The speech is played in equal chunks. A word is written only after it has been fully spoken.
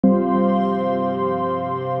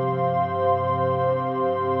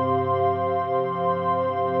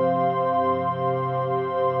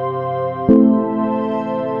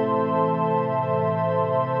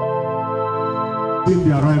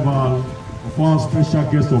first special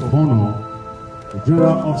guest of honor,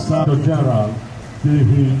 General Officer General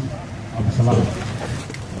Jamal Abdussalam.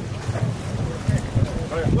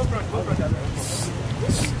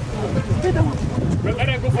 Let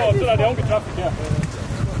them go forward so that they don't get traffic here.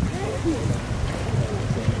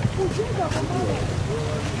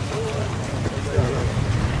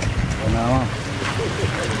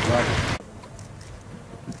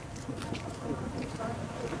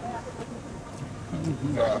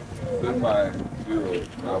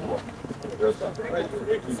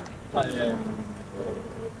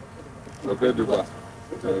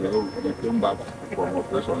 We came back from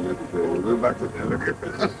operation yesterday. We went back to the location.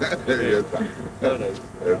 Yes, sir.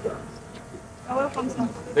 Yes, sir. You're welcome, sir.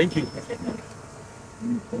 Thank you.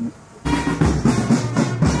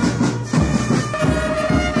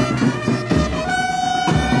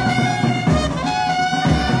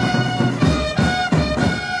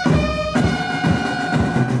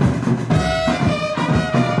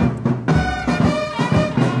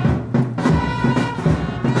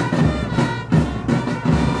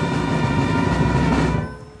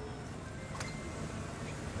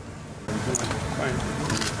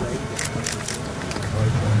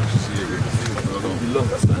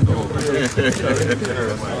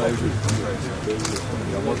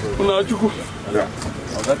 Yeah.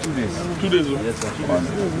 2 days. Yes, sir.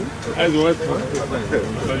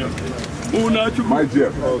 My dear.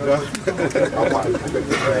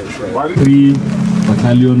 3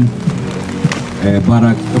 Battalion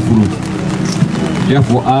Barracks Effurun.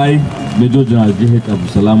 Therefore, I, Major General Jamal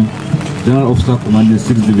Abdussalam, General Officer Commanding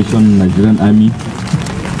 6th Division Nigerian Army,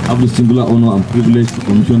 have the singular honor and privilege to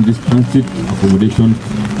commission this transit accommodation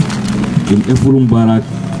in Effurun Barracks,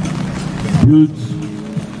 built,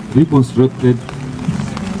 reconstructed,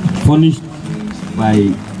 furnished by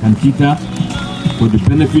Tantita for the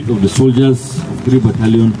benefit of the soldiers of 3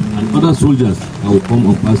 Battalion and other soldiers that will come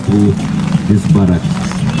and pass through this barracks.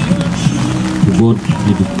 To God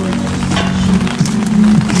be the glory.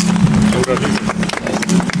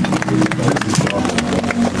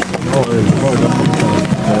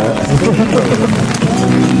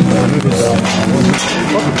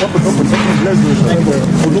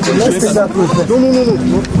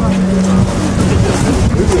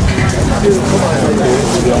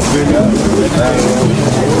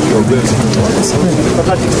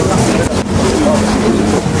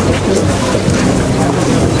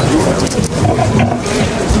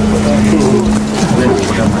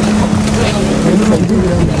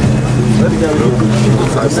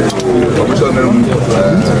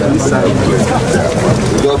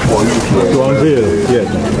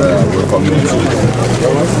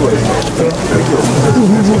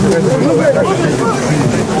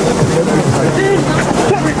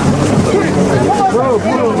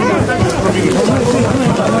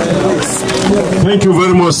 Thank you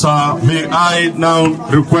very much, sir. May I now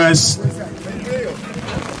request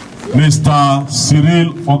Mr.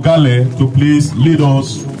 Cyril Ogale to please lead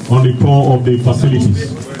us on the tour of the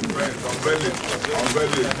facilities.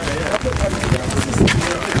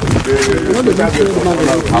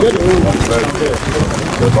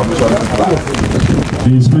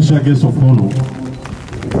 The special guest of honor.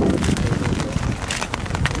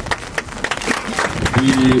 We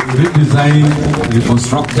redesigned,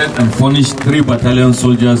 reconstructed and furnished 3 Battalion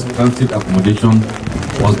Soldiers Transit Accommodation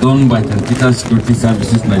was done by Tantita Security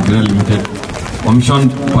Services Nigeria Limited,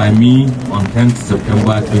 commissioned by me on 10th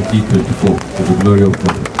September 2024 to the glory of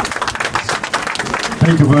God.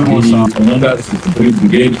 Thank you very much, sir. Commander 63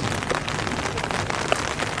 Brigade,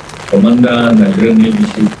 Commander Nigerian Navy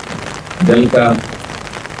Ship Delta,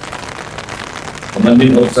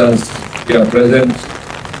 commanding officers here present,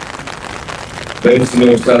 very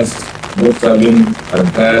senior officers, both serving and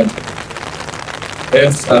retired,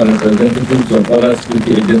 heads and representatives of other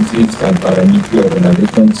security agencies and paramilitary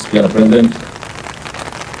organizations here present,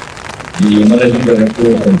 the Managing Director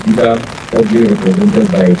of Tantita, probably represented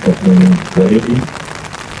by Ekpemupolo,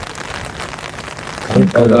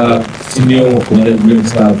 and other senior management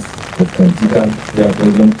staff of Tantita here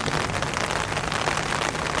present,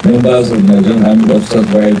 members of the Nigerian Army Officers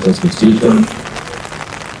Rights Association,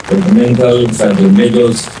 regimental sergeant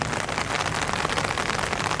majors,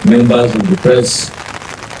 members of the press,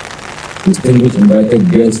 distinguished invited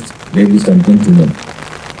guests, ladies and gentlemen.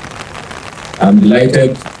 I'm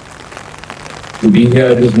delighted to be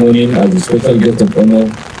here this morning as a special guest of honor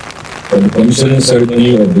for the commissioning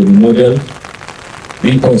ceremony of the remodeled,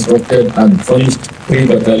 reconstructed and furnished 3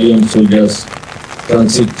 Battalion Soldiers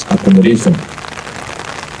Transit Accommodation.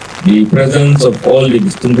 The presence of all the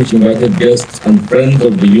distinguished invited guests and friends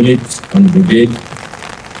of the unit and brigade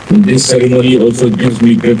in this ceremony also gives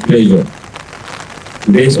me great pleasure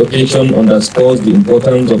Today's occasion underscores the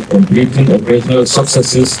importance of completing operational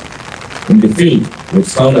successes in the field with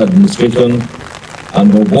sound administration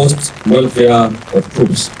and robust welfare of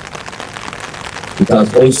troops. It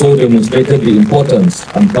has also demonstrated the importance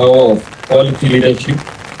and power of quality leadership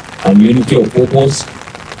and unity of purpose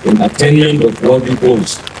in attainment of worthy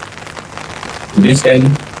goals. To this end,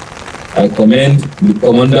 I commend the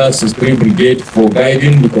Commander's 3 Brigade for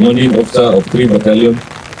guiding the commanding officer of 3 Battalion,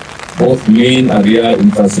 both main and rear,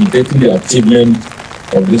 in facilitating the achievement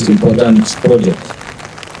of this important project.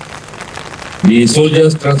 The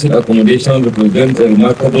Soldiers Transit Accommodation represents a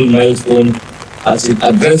remarkable milestone as it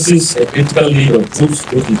addresses a critical need of troops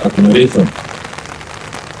with accommodation.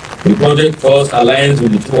 The project first aligns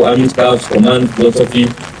with the 2 Army Staff's command philosophy,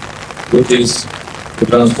 which is to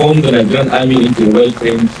transform the Nigerian Army into a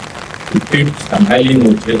well-trained, equipped and highly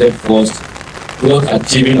motivated force towards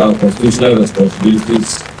achieving our constitutional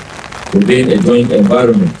responsibilities within a joint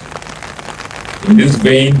environment. In this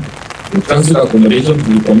vein, the transit accommodation to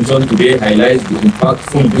be commissioned today highlights the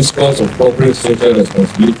impactful discourse of corporate social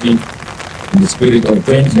responsibility in the spirit of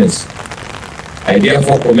jointness. I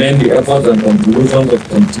therefore commend the efforts and contributions of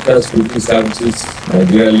Tantita Security Services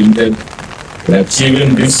Nigeria Limited in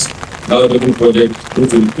achieving this laudable project,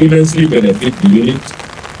 which will immensely benefit the unit,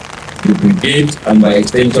 the brigade, and by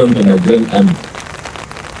extension the Nigerian Army.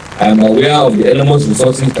 I am aware of the enormous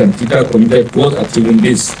resources Tantita committed towards achieving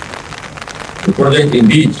this. The project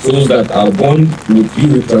indeed shows that our bond with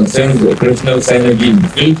you transcends the operational synergy in the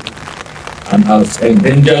field and has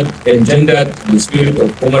engendered the spirit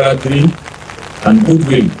of camaraderie and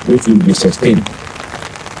goodwill which will be sustained.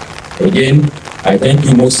 Again, I thank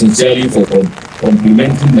you most sincerely for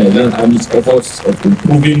complementing the Nigerian Army's efforts of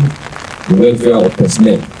improving the welfare of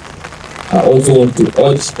personnel. I also want to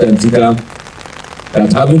urge Tantita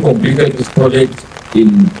that having completed this project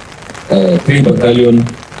in 3 Battalion,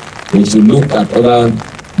 we should look at other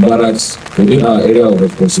barracks within our area of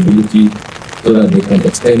responsibility so that they can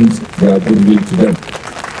extend their goodwill to them.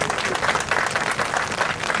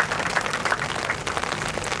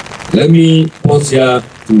 Let me pause here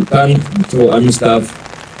to thank the 2 Army staff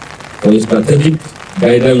for your strategic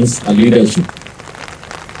guidance and leadership.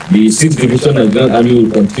 The 6th Division Nigerian Army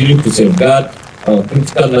will continue to safeguard our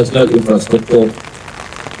critical national infrastructure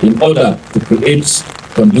in order to create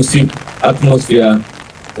conducive atmosphere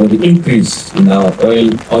for the increase in our oil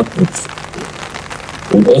output.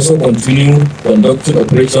 We will also continue conducting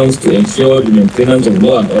operations to ensure the maintenance of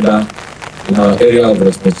law and order in our area of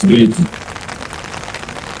responsibility.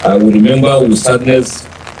 I will remember with sadness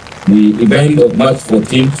the event of March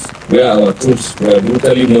 14th, where our troops were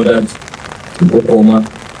brutally murdered in Oklahoma.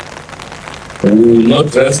 We will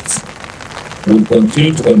not rest. We will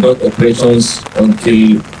continue to conduct operations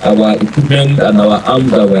until our equipment and our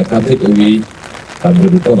arms that were carted away have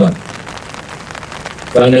been recovered.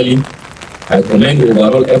 Finally, I commend the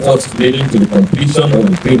overall efforts leading to the completion of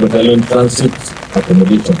the 3 Battalion Transit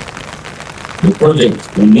Accommodation. The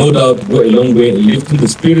project will no doubt go a long way in lifting the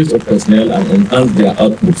spirits of personnel and enhance their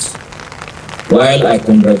outputs. While I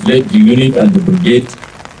congratulate the unit and the brigade,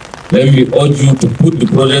 let me urge you to put the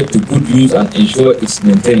project to good use and ensure its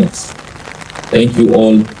maintenance. Thank you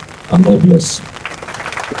all, and God bless.